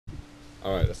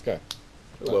Alright, let's go.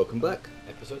 Welcome back.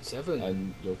 Episode 7.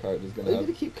 And your character's Are gonna you have...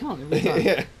 going to keep count every time?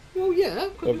 Yeah. Well, yeah,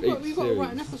 because Of we've each got to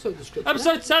write an series. episode description.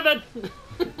 Episode 7!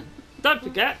 Don't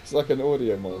forget! It's like an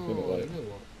audio mark, Oh, isn't it?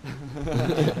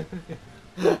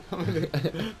 you know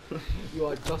what? You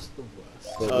are just the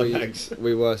worst. But Oh, thanks.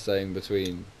 we were saying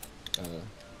between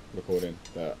recording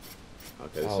that...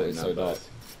 Okay, Oh, it's so dark.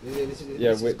 This This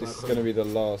is going to be the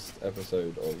last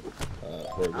episode of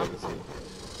Rogue Legacy,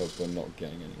 because we're not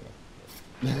getting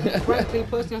anywhere. Frankly,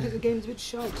 personally, I think the game's a bit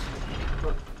shite.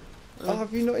 But, Oh,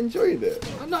 have you not enjoyed it?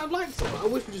 no, I've liked it, but I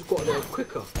wish we just got there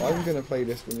quicker. I'm going to play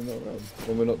this when you're not around.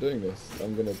 When we're not doing this,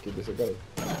 I'm going to give this a go.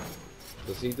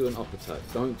 Does he do an up attack?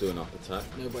 Don't do an up attack.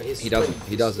 No, but his He doesn't, strength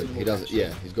he is doesn't, still he more doesn't, catchy.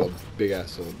 yeah, he's got a big ass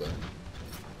sword there.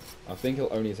 I think he'll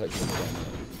only attack you down.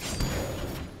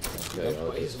 Okay, I'll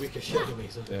But he's just, weaker shit than me,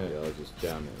 so. Yeah. yeah, I'll just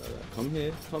jam it like that. Come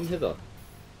here, come hither.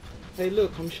 Hey,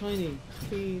 look, I'm shiny.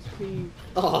 Please, please.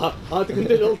 Ah, I had to do a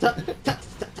little tap.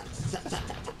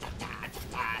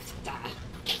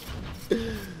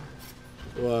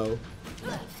 Wow.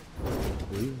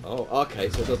 Oh, okay,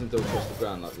 so it doesn't do across the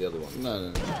ground like the other one.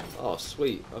 No. Oh,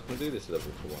 sweet. I can do this level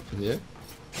for once. Yeah?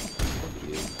 Fuck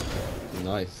you.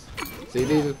 Nice. See,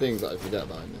 these are things that I forget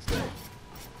about in this game.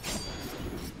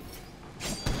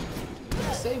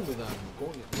 The same with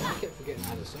Gauntlet. I kept forgetting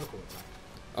how to circle attack.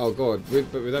 Oh god,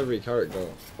 but with every character,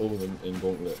 all of them in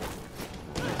Gauntlet,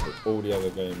 all the other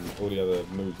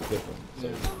moves are different. So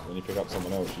Yeah. when you pick up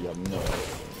someone else, you have no idea.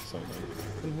 So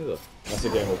Come hither. that's a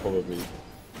game we'll probably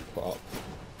put up.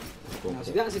 Now,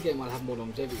 see, that's a game I'll have more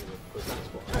longevity with, because that's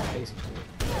what I'm facing to.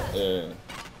 Yeah.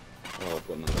 Oh, I've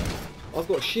got nothing. I've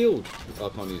got a shield. Oh, I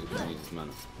can't use it because it uses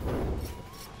mana.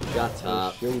 Shut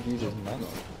up. Shield uses mana.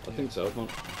 I think so. I can't.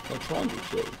 No triangle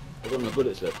shield. I've got no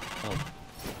bullets left. Oh.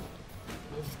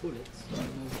 No bullets, no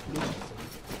bullets.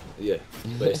 Yeah,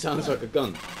 but it sounds like a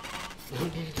gun. I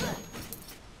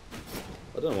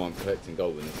don't know why I'm collecting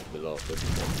gold when this is the last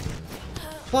episode.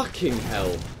 Fucking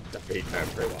hell! Defeat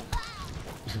everyone.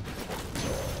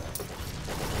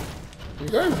 You're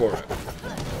going for it.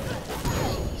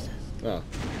 Oh,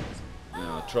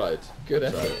 No, I tried. good I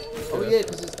effort. tried. Good Oh effort. yeah,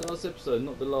 because it's the last episode,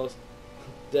 not the last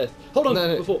death. Hold on,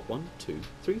 No. before 1, 2,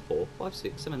 3, 4, 5,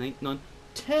 6, 7, 8, 9,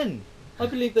 10. I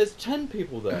believe there's 10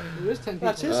 people there. There is 10 people.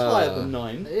 That is Uh, higher than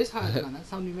 9. It is higher than that. That's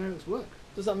how numerics work.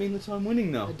 Does that mean that I'm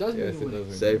winning now? It does Yes, mean it you're winning.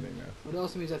 does Save. mean now. What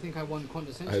else means I think I won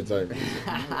condescension. I don't.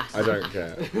 I don't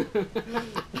care.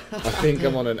 I think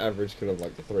I'm on an average kill of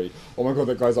like 3. Oh my god,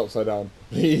 that guy's upside down.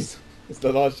 Please. It's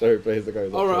the last show who plays the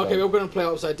guy's Alright, upside okay, down. we're going to play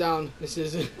upside down. This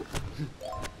is...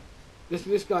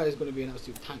 this guy is going to be an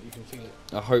absolute tank, you can feel it.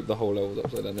 I hope the whole level's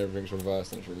upside down, everything's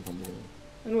reversed and it's really complicated.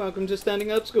 And welcome to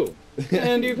Standing Up School.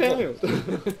 And you failed.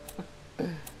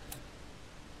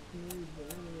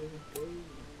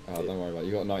 Oh, don't worry about it.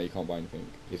 You got 90, you can't buy anything.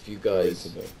 If you guys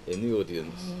Today. in the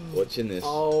audience watching this,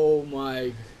 Oh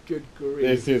my good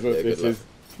grief.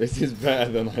 This is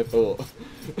better than I thought.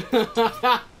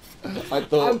 I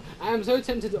thought. I am so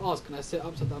tempted to ask, can I sit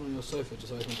upside down on your sofa just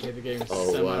so I can play the game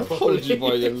Oh, wow. Hold you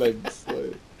by your legs.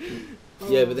 Like.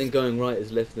 yeah, but then going right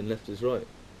is left and left is right.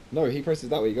 No, he presses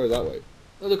that way, he goes that way.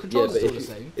 Oh, the controls Yeah, are but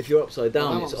still the same. if you're upside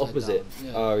down, I'm it's upside opposite. down,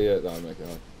 yeah. Oh yeah, that would make it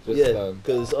hard. Just, Yeah,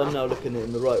 because I'm now looking at it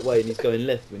in the right way and he's going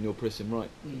left when you're pressing right.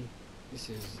 This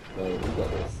is... you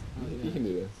got this. Oh, You yeah. can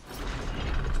do this.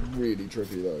 It's really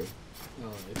trippy though.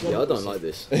 Oh, if Yeah, I Rob don't was- like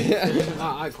this.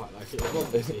 I quite like it. If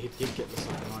Rob was here, he'd get the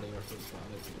Sakamari reference, but I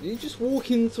don't think. You're just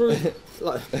walking through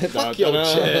like fuck No, your no.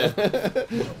 chair.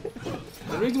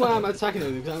 The reason why I'm attacking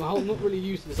him is because I'm not really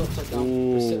used to this upside down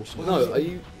Ooh. reception. No, are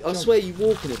you? I swear you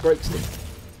walk and it breaks them.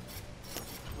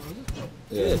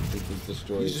 Yeah, Yeah. he can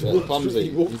destroy. You just Yeah, walk clumsy. through-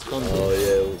 you walk- He's clumsy. Oh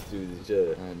yeah, we'll do the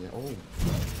chair. And yeah, oh,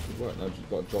 good work. Now you've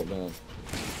got to drop down.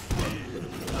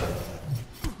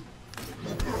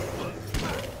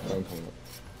 Bone coming up.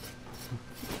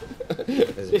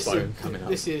 There's a bone coming up.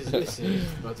 This is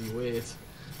bloody weird.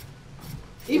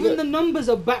 Even the numbers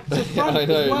are back to front I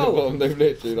know. as In the well. bottom, they've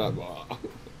literally like. Wow.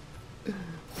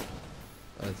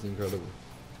 That's incredible.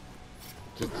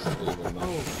 Just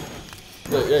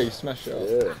Oh, yeah, you smash it up.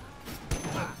 Yeah.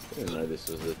 I didn't know this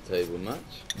was a table match.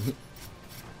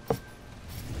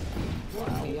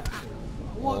 what the actual?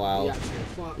 What Wow. the actual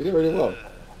fuck? You did really well.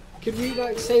 Could we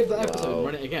like save that episode Wow. and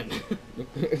run it again?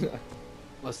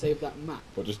 Or save that map?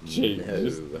 Or just cheat. No.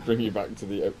 Just bring you back to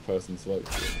the person slope.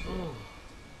 Oh.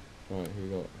 Right, who we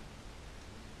got?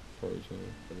 Sorry,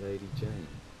 Jimmy. The Lady Jane.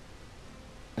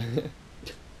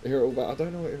 Irritable Bound. I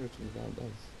don't know what Irritable Bound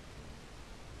does.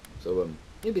 So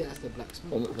Maybe that's the black Oh,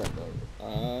 smoke. look that though.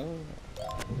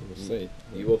 We'll see.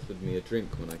 you offered me a drink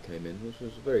when I came in, which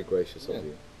was very gracious Yeah. of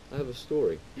you. I have a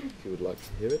story. If you would like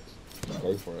to hear it.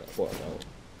 Go for it. What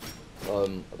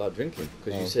About drinking,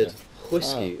 because you Oh, said okay.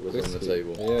 whiskey was on the whiskey.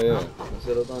 table. Yeah. I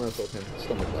said I don't know if I can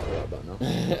stomach that right about now.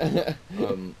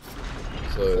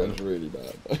 So Sounds really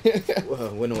bad.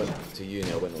 well, when I went to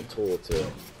uni, I went on tour to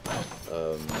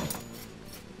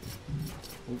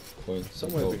Coin.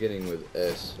 somewhere Oh. beginning with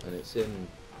S, and it's in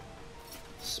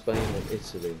Spain or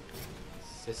Italy.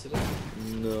 Sicily?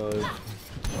 No,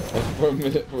 For a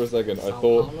minute, for a second, I Sao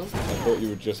thought Paulo? you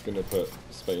were just gonna put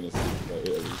Spain as like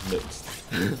Italy mixed.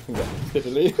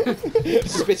 Italy.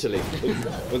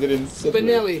 Spitaly. Was it in Sicily?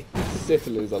 Spinelli.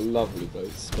 Sicily is a lovely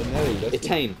place. Spinelli. That's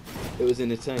Itane. It was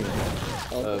in Itane.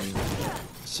 Oh.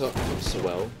 So not so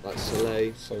well, like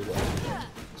Soleil. so well.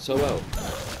 So well.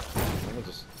 I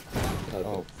just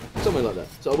Oh. something like that.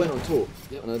 So I went on tour,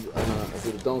 Yep. and I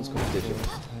did a dance competition.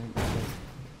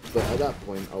 But at that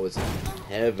point, I was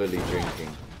heavily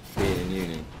drinking, being in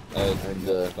uni. And,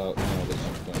 about now that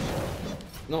you've done it.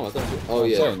 No, I don't. Oh I'm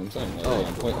yeah. saying. Like, Oh. yeah,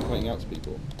 I'm pointing out to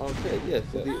people. Okay, yeah.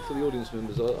 For the audience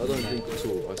members, I don't drink at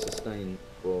all. I sustain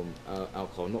from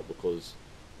alcohol, not because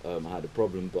I had a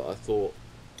problem, but I thought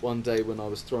one day when I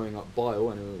was throwing up bile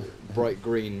and it was bright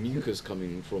green mucus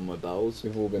coming from my bowels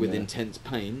We've all been with there. intense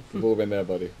pain, We've all been there,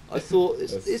 buddy. I thought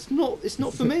Yes. it's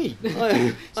not for me.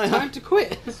 I Time to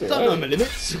quit. don't know my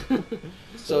limits.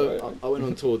 So alright. I went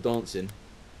on tour dancing,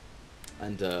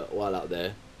 and while out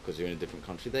there, because you're in a different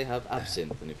country, they have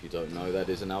absinthe, and if you don't know, that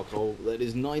is an alcohol that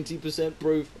is 90%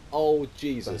 proof. Oh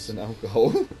Jesus! That's an alcohol.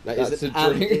 That is That's an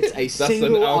a drink. it's a That's an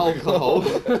single alcohol.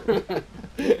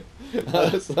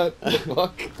 That's like the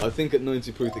fuck. I think at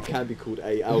 90 proof it can be called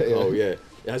a alcohol. Yeah, it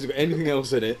hasn't got anything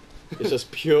else in it. It's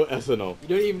just pure ethanol. You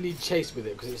don't even need chase with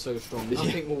it because it's so strong.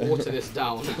 Nothing will water this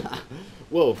down.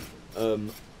 Well,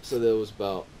 so there was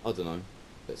about, I don't know,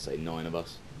 let's say 9 of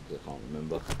us, because I can't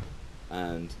remember,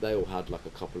 and they all had like a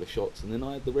couple of shots, and then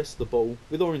I had the rest of the bottle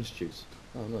with orange juice,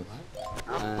 Oh no.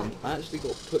 and I actually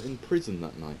got put in prison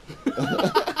that night.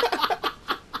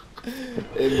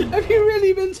 Have you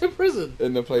really been to prison?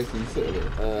 In the place in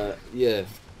Sicily. Yeah,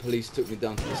 police took me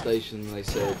down to the station, and they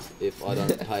said if I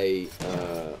don't pay,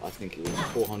 I think it was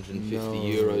 450 No.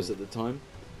 euros at the time,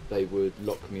 they would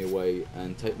lock me away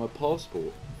and take my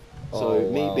passport. So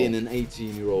Oh, me wow. being an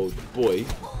 18-year-old boy,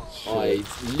 I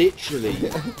literally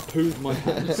pooed my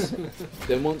pants.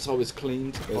 Then once I was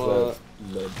cleaned, Is that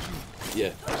lead?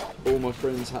 yeah, all my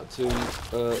friends had to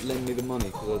lend me the money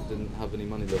because I didn't have any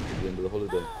money left at the end of the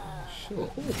holiday. Shit.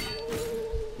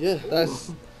 Yeah,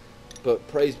 that's. But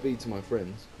praise be to my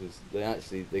friends because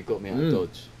they got me out of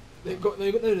Dodge. They got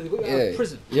you out of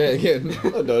prison. Yeah,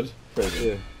 not Dodge. Prison.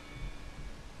 Yeah.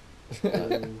 Oh,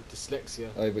 dyslexia.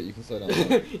 Oh, but you can slow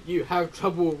down. You have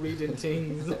trouble reading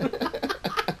things.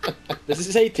 Does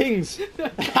it say things?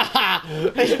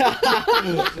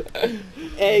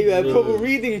 Hey, you have trouble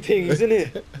reading things,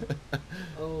 innit?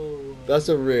 Oh. That's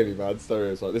a really bad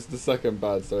stereotype. This is the second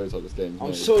bad stereotype this game's I'm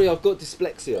made. sorry, I've got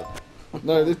dyslexia.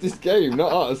 No, this game,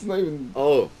 not us. Not even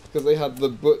Oh, because they had the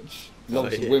butch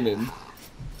loves yeah. women,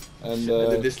 and and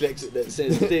the dyslexic that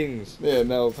says things. yeah,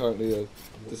 now apparently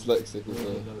dyslexic is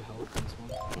Really low health in this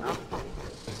one.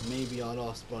 Maybe our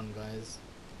last one, guys.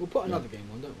 We'll put another game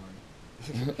on, don't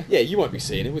worry. Yeah, you won't be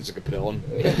seeing it. We're just gonna put it on.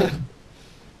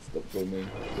 Stop filming.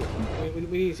 We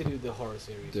need to do the horror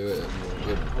series. Do it.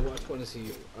 Good. I just want to see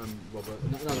Robert,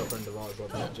 another friend of ours,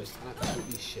 Robert, just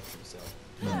absolutely shit himself.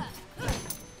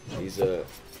 He's for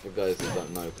guys that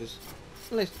don't know, because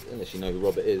unless you know who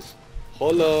Robert is,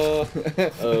 holla.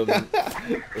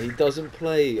 He doesn't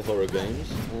play horror games,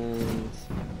 and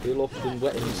he'll often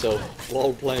wet himself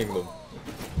while playing them.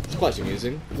 It's quite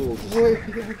amusing. I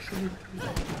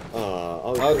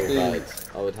would I'd feel be- bad.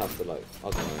 I would have to I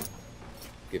don't know,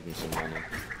 give him some money.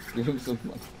 Give him some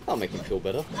money. That'll make him feel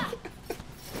better.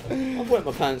 I've wet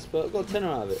my pants, but I've got a tenner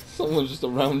out of it. Someone's just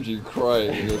around you crying,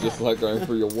 and you're just like going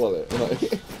through your wallet.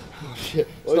 Like, oh shit.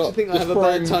 Why do you Stop. think I Just have a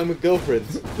throwing- bad time with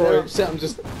girlfriends? They're throwing- upset I'm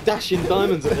just dashing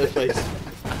diamonds at their face.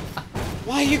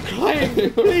 Why are you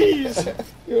crying? Please!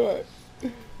 You're right.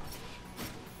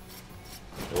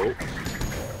 Oh.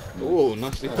 Oh,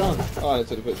 nicely done. Oh, I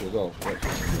took a picture as well.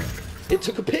 It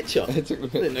took a picture. It took the I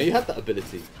didn't picture. know you had that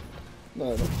ability.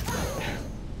 No.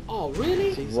 Oh,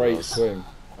 really? Jesus. Great swing,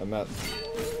 and that's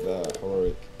the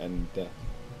heroic and death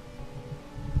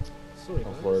Sorry, of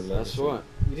guys. Rogue That's Legacy. right.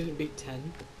 We didn't beat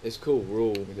 10. It's cool. We're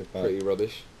all We did bad. pretty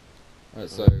rubbish. Right,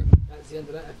 so That's the end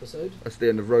of that episode. that's the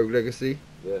end of Rogue Legacy.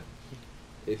 Yeah.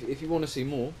 If you want to see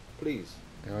more, please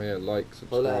Oh yeah, like,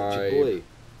 holla at your subscribe. boy.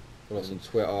 Follow us on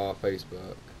Twitter,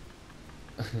 Facebook.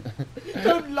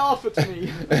 Don't laugh at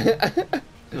me.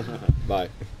 Bye.